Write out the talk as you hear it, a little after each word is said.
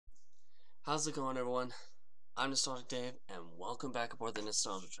How's it going, everyone? I'm Nostalgic Dave, and welcome back aboard the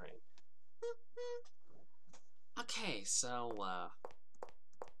Nostalgia Train. Okay, so,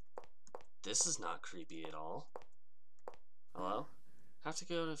 this is not creepy at all. Hello? Have to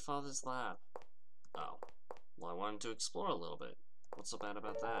go to Father's lab. Oh. Well, I wanted to explore a little bit. What's so bad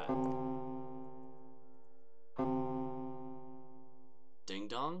about that? Ding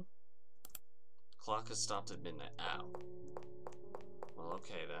dong? Clock has stopped at midnight. Ow. Well,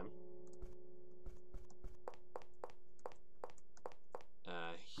 okay then.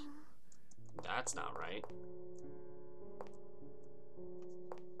 That's not right.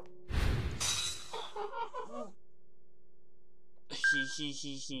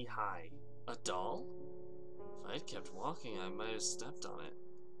 Hi. A doll? If I had kept walking, I might have stepped on it.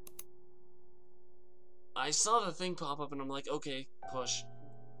 I saw the thing pop up and I'm like, okay, push.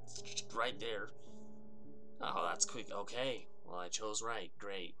 Right there. Oh, that's quick. Okay. Well, I chose right.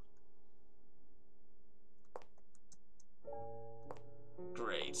 Great.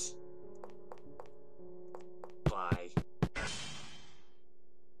 Great. Bye.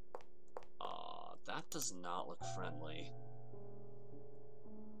 Aw, that does not look friendly.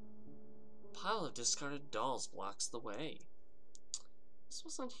 Pile of discarded dolls blocks the way. This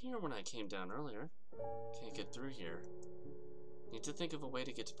wasn't here when I came down earlier. Can't get through here. Need to think of a way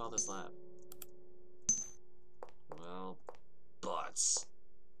to get to Father's lab. Well, butts.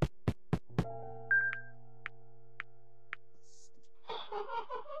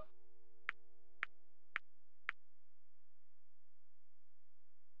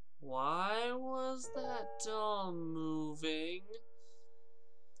 Why was that doll moving?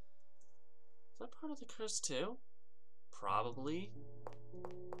 Is that part of the curse too? Probably.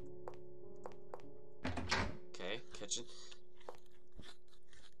 Okay, kitchen.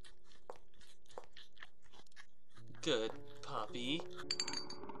 Good puppy.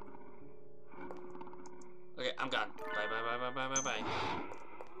 Okay, I'm gone. Bye, bye, bye, bye, bye, bye, bye.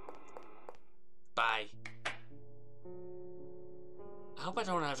 Bye. I hope I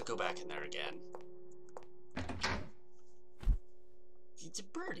don't have to go back in there again. It's a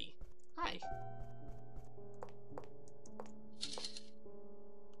birdie. Hi.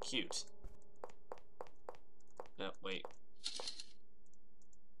 Cute. Oh, wait.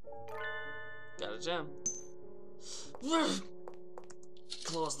 Got a gem.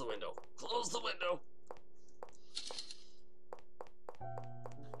 Close the window. Close the window.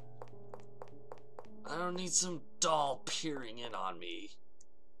 I don't need some doll peering in on me.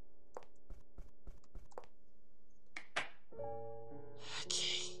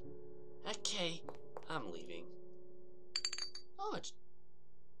 Okay. Okay. I'm leaving. Oh, it's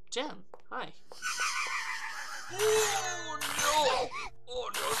Gem. Hi. Oh no! Oh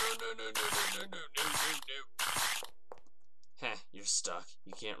no no no no no no no no no no! Heh, you're stuck.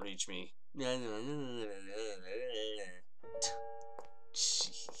 You can't reach me.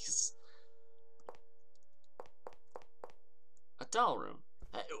 Jeez. A doll room.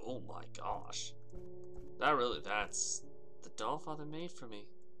 Hey, oh my gosh. That's the doll Father made for me.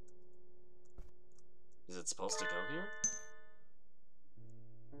 Is it supposed to go here?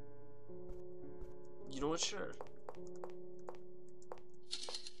 You know what? Sure.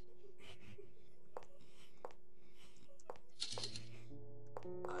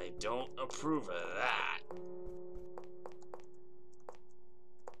 I don't approve of that.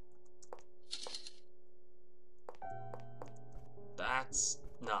 That's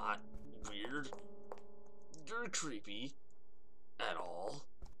not weird. You're creepy. At all.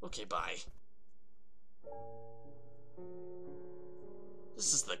 Okay, bye.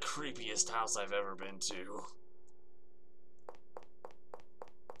 This is the creepiest house I've ever been to.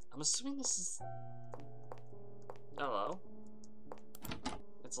 I'm assuming this is... Hello?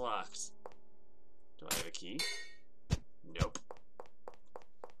 It's locked. Do I have a key? Nope.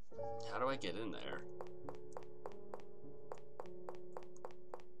 How do I get in there?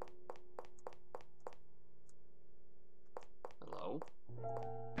 Hello?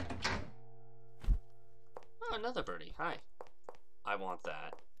 Oh, another birdie. Hi. I want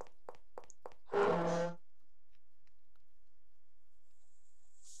that.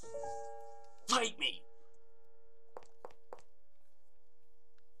 Fight me!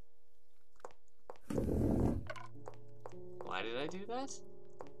 Why did I do that?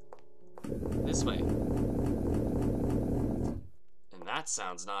 This way. And that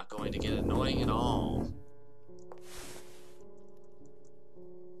sound's not going to get annoying at all.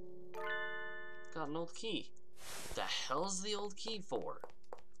 Got an old key. What the hell is the old key for?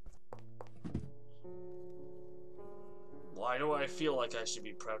 Why do I feel like I should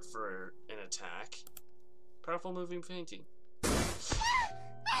be prepped for an attack? Powerful moving painting.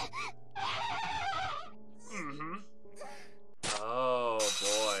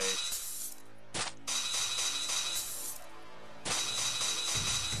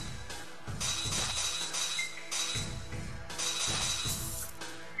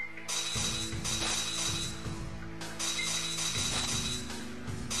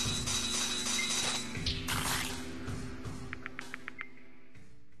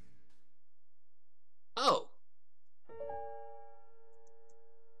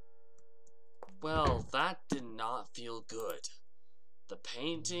 Well, that did not feel good. The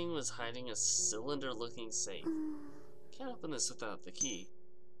painting was hiding a cylinder-looking safe. Can't open this without the key.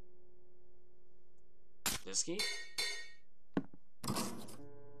 This key?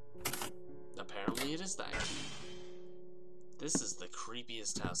 Apparently it is that key. This is the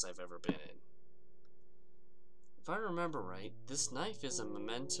creepiest house I've ever been in. If I remember right, this knife is a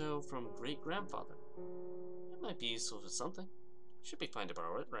memento from great-grandfather. It might be useful for something. Should be fine to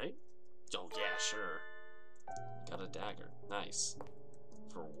borrow it, right? Oh yeah, sure. Got a dagger. Nice.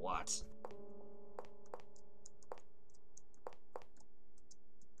 For what?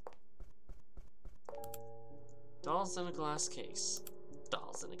 Dolls in a glass case.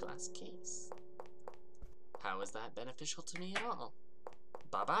 Dolls in a glass case. How is that beneficial to me at all?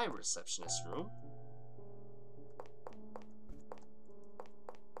 Bye-bye, receptionist room.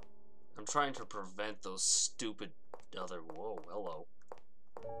 I'm trying to prevent those stupid other... Whoa, hello.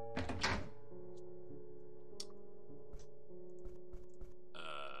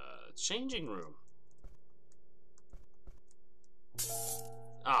 Changing room.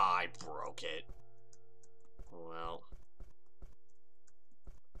 Ah, I broke it. Well.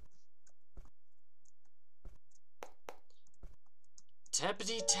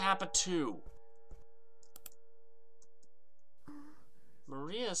 Tappity Tappa 2.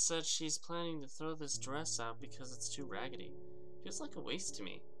 Maria said she's planning to throw this dress out because it's too raggedy. Feels like a waste to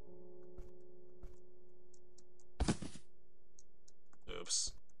me.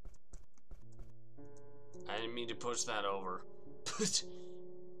 Oops. I didn't mean to push that over.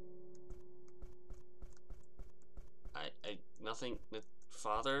 Nothing,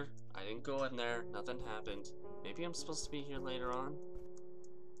 Father, I didn't go in there, nothing happened. Maybe I'm supposed to be here later on?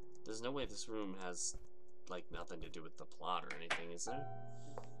 There's no way this room has, like, nothing to do with the plot or anything, is there?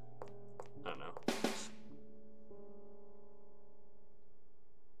 I don't know.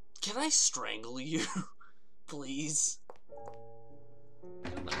 Can I strangle you? Please?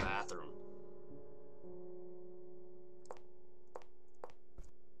 In the bathroom.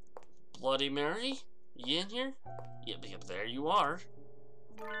 Bloody Mary? You in here? Yep, there you are.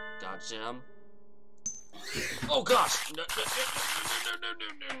 Gotcha. Oh gosh! No, not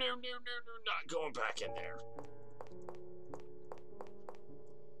going back in there.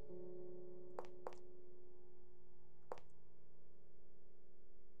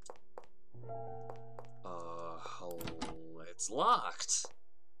 It's locked.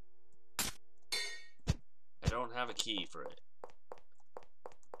 I don't have a key for it.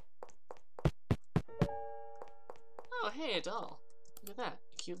 Oh, hey, a doll. Look at that.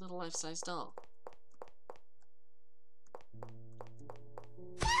 A cute little life-size doll.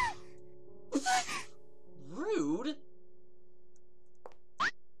 Rude?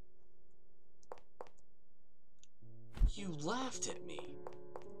 You laughed at me.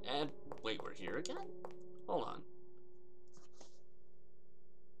 And, wait, we're here again? Hold on.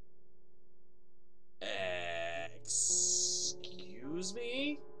 Excuse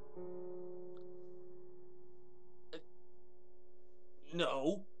me?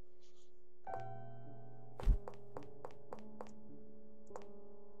 No.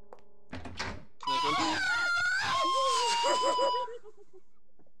 Can I go back?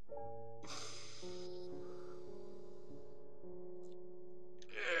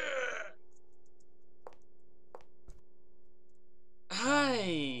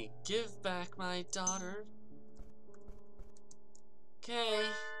 Hi! Give back my daughter. Okay.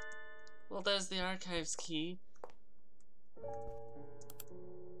 Well, there's the archives key.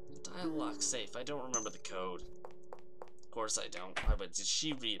 Dial lock safe. I don't remember the code. Of course I don't. But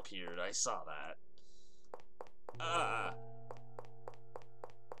she reappeared. I saw that.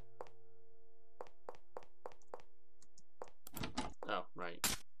 Oh,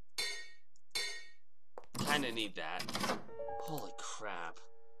 right. Kinda need that. Holy crap.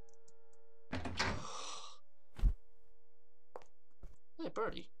 Hey,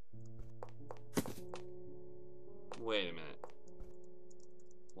 birdie. Wait a minute.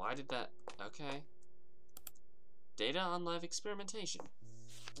 Why did that... Okay. Data on live experimentation.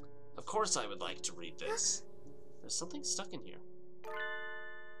 Of course I would like to read this. There's something stuck in here.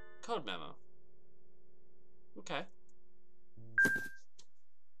 Code memo. Okay.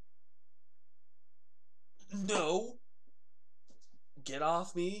 No! Get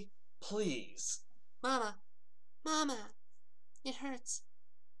off me, please. Mama! Mama! It hurts.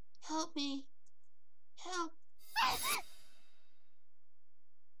 Help me. Help.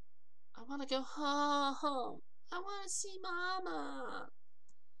 I want to go home. I want to see Mama.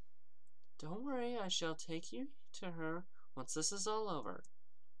 Don't worry, I shall take you to her once this is all over.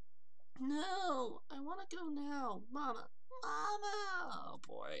 No, I want to go now. Mama. Mama! Oh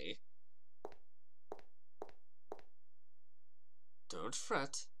boy. Don't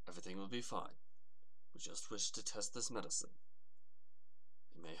fret, everything will be fine. We just wish to test this medicine.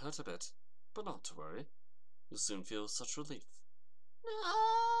 It may hurt a bit, but not to worry. You'll soon feel such relief. No,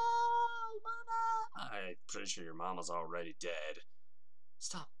 Mama! I'm pretty sure your mama's already dead.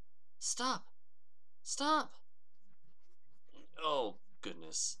 Stop! Stop! Stop! Oh,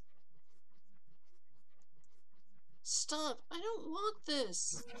 goodness. Stop! I don't want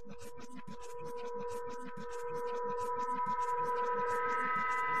this!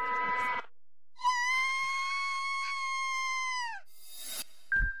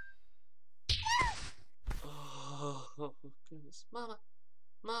 Oh, goodness. Ma!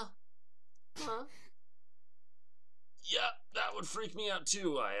 Yeah, that would freak me out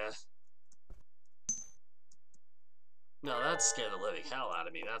too, Aya. No, that'd scare the living hell out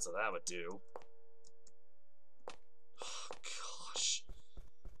of me. That's what that would do. Oh, gosh.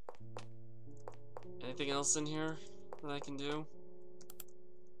 Anything else in here that I can do?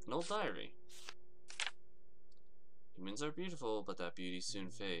 An old diary. Humans are beautiful, but that beauty soon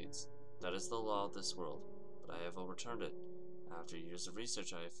fades. That is the law of this world, but I have overturned it. After years of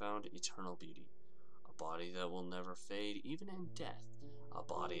research, I have found eternal beauty. A body that will never fade, even in death. A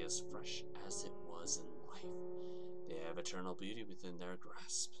body as fresh as it was in life. They have eternal beauty within their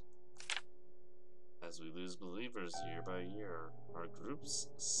grasp. As we lose believers year by year, our group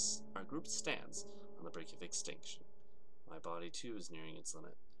stands on the brink of extinction. My body too is nearing its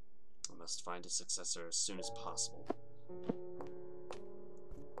limit. I must find a successor as soon as possible.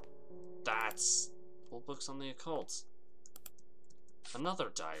 That's full books on the occult. Another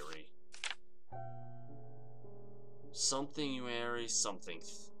diary. Something you marry something.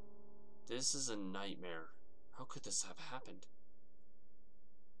 This is a nightmare. How could this have happened?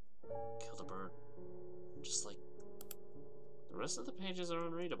 Killed a bird. Just like the rest of the pages are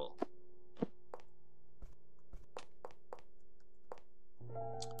unreadable.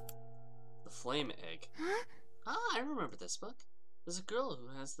 The flame egg. Huh? Ah, I remember this book. There's a girl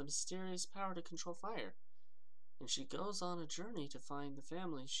who has the mysterious power to control fire, and she goes on a journey to find the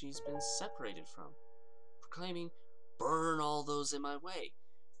family she's been separated from. Proclaiming, "Burn all those in my way."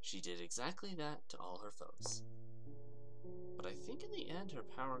 She did exactly that to all her foes. But I think in the end her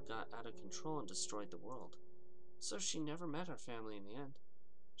power got out of control and destroyed the world. So she never met her family in the end.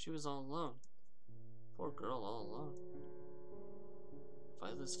 She was all alone. Poor girl, all alone. If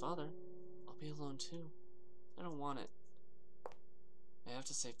I lose father, I'll be alone too. I don't want it. I have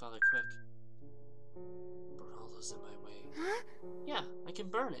to save father quick. Burn all those in my way. Huh? Yeah, I can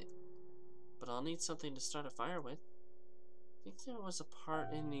burn it. But I'll need something to start a fire with. I think there was a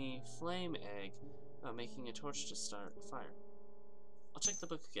part in the flame egg about making a torch to start a fire. I'll check the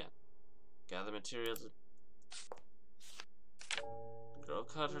book again. Gather material to... The girl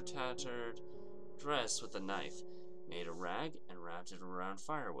cut her tattered dress with a knife, made a rag, and wrapped it around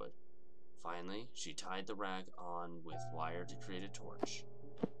firewood. Finally, she tied the rag on with wire to create a torch.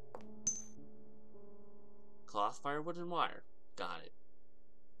 Cloth, firewood, and wire. Got it.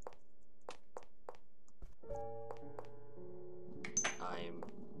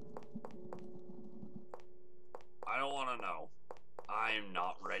 I don't want to know. I'm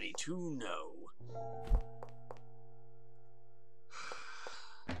not ready to know.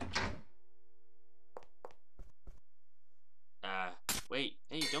 Wait.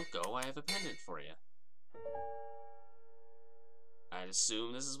 Hey, don't go. I have a pendant for you. I'd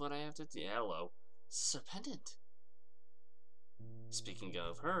assume this is what I have to do. Hello. This is her pendant. Speaking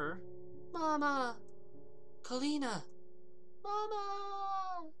of her... Mama! Kalina!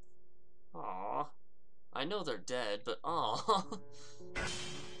 Mama! Aww. I know they're dead, but aw.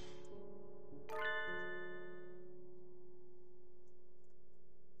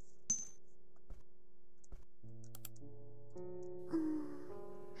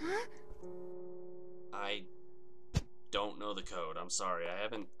 Huh? I don't know the code. I'm sorry. I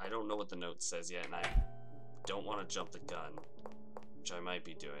don't know what the note says yet, and I don't want to jump the gun, which I might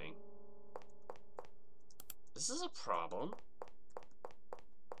be doing. This is a problem.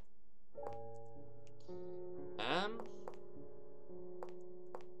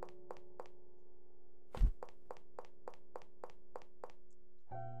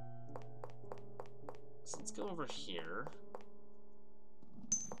 So let's go over here.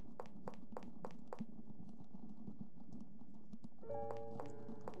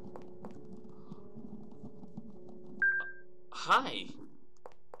 Hi!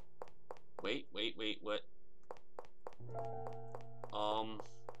 Wait, what?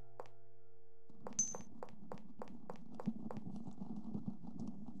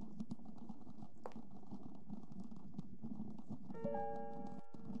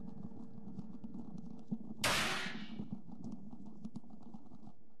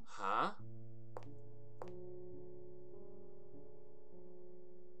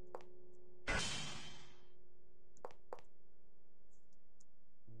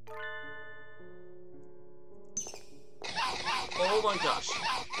 Oh my gosh.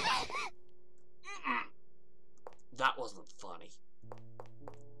 That wasn't funny.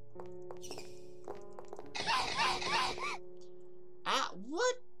 Ah,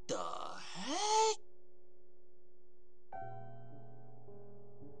 what the heck?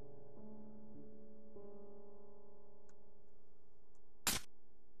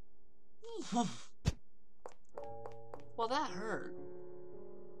 Well, that hurt.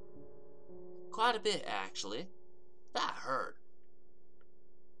 Quite a bit, actually. That hurt.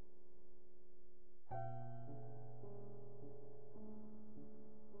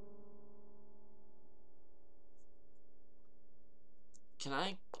 Can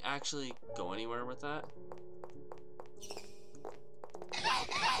I actually go anywhere with that?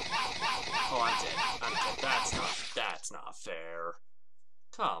 Oh, I'm dead. I'm dead. That's not fair.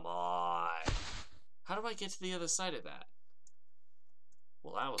 Come on. How do I get to the other side of that?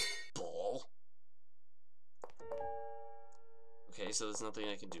 Well, that was bull. Okay, so there's nothing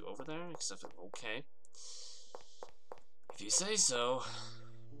I can do over there except for, okay. If you say so.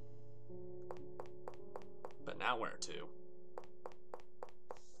 But now where to?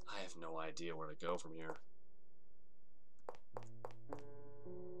 I have no idea where to go from here.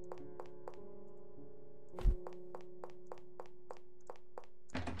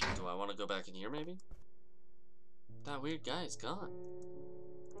 Do I want to go back in here, maybe? That weird guy is gone.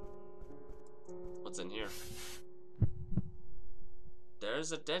 What's in here?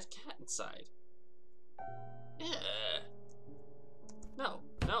 There's a dead cat inside. Yeah. No,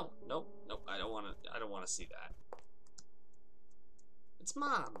 no, nope, nope. I don't want to see that. It's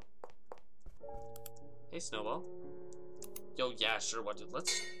Mom. Hey, Snowball. Yo, yeah, sure. Why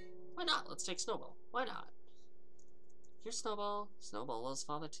not? Let's take Snowball. Why not? Here's Snowball. Snowball loves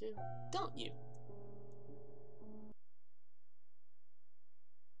Father too, don't you?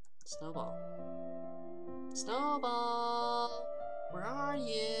 Snowball. Snowball! Where are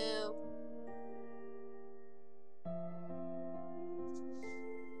you?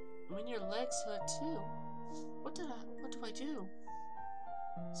 I mean, your legs hurt too. What do I do?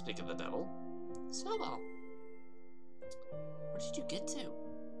 Speak of the devil. Snowball! Where did you get to?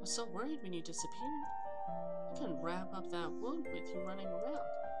 I was so worried when you disappeared. I couldn't wrap up that wound with you running around.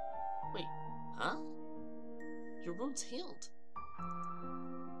 Wait, huh? Your wound's healed.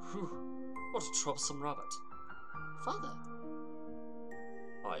 Whew, what a troublesome rabbit. Father.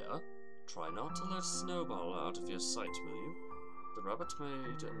 Aya, try not to let Snowball out of your sight, will you? The rabbit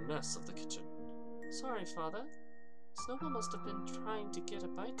made a mess of the kitchen. Sorry, Father. Snowball must have been trying to get a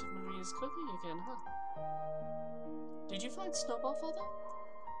bite of Maria's cooking again, huh? Did you find Snowball, Father?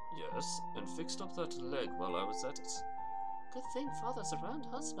 Yes, and fixed up that leg while I was at it. Good thing Father's around,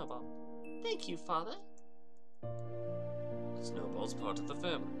 huh, Snowball? Thank you, Father. Snowball's part of the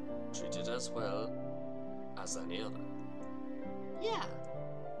family. Treat it as well as any other. Yeah.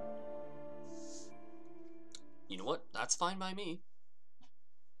 You know what? That's fine by me.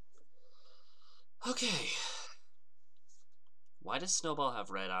 Okay. Why does Snowball have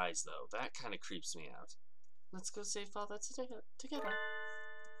red eyes, though? That kind of creeps me out. Let's go save Father together.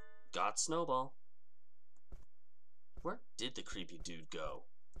 Got Snowball. Where did the creepy dude go?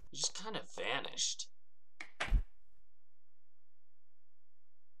 He just kind of vanished.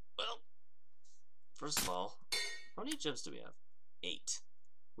 Well, first of all, how many gems do we have? 8.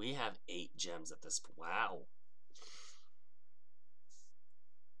 We have 8 gems at this point. Wow.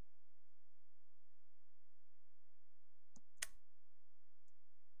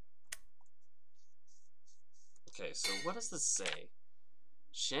 Okay, so what does this say?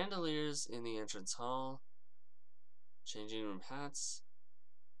 Chandeliers in the entrance hall. Changing room hats.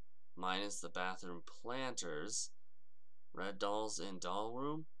 Minus the bathroom planters. Red dolls in doll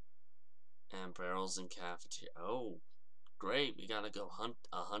room. And barrels in cafeteria. Oh, great. We gotta go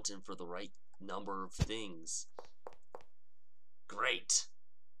hunting for the right number of things. Great.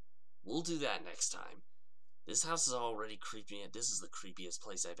 We'll do that next time. This house is already creeping me out. This is the creepiest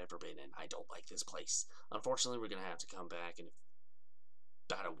place I've ever been in. I don't like this place. Unfortunately, we're going to have to come back in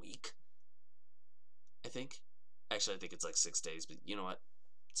about a week. I think. Actually, I think it's like 6 days, but you know what?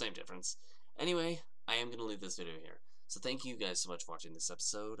 Same difference. Anyway, I am going to leave this video here. So thank you guys so much for watching this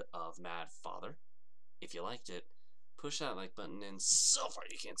episode of Mad Father. If you liked it, push that like button, and so far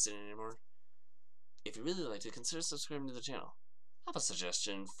you can't sit anymore. If you really liked it, consider subscribing to the channel. Have a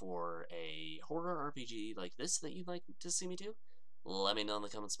suggestion for a horror RPG like this that you'd like to see me do? Let me know in the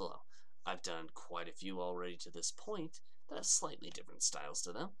comments below. I've done quite a few already to this point that have slightly different styles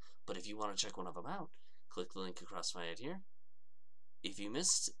to them, but if you want to check one of them out, click the link across my head here. If you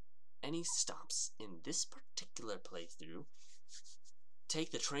missed any stops in this particular playthrough,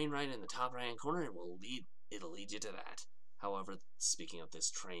 take the train ride in the top right hand corner and it'll lead you to that. However, speaking of, this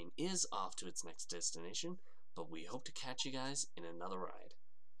train is off to its next destination, but we hope to catch you guys in another ride.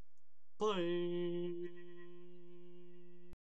 Bye!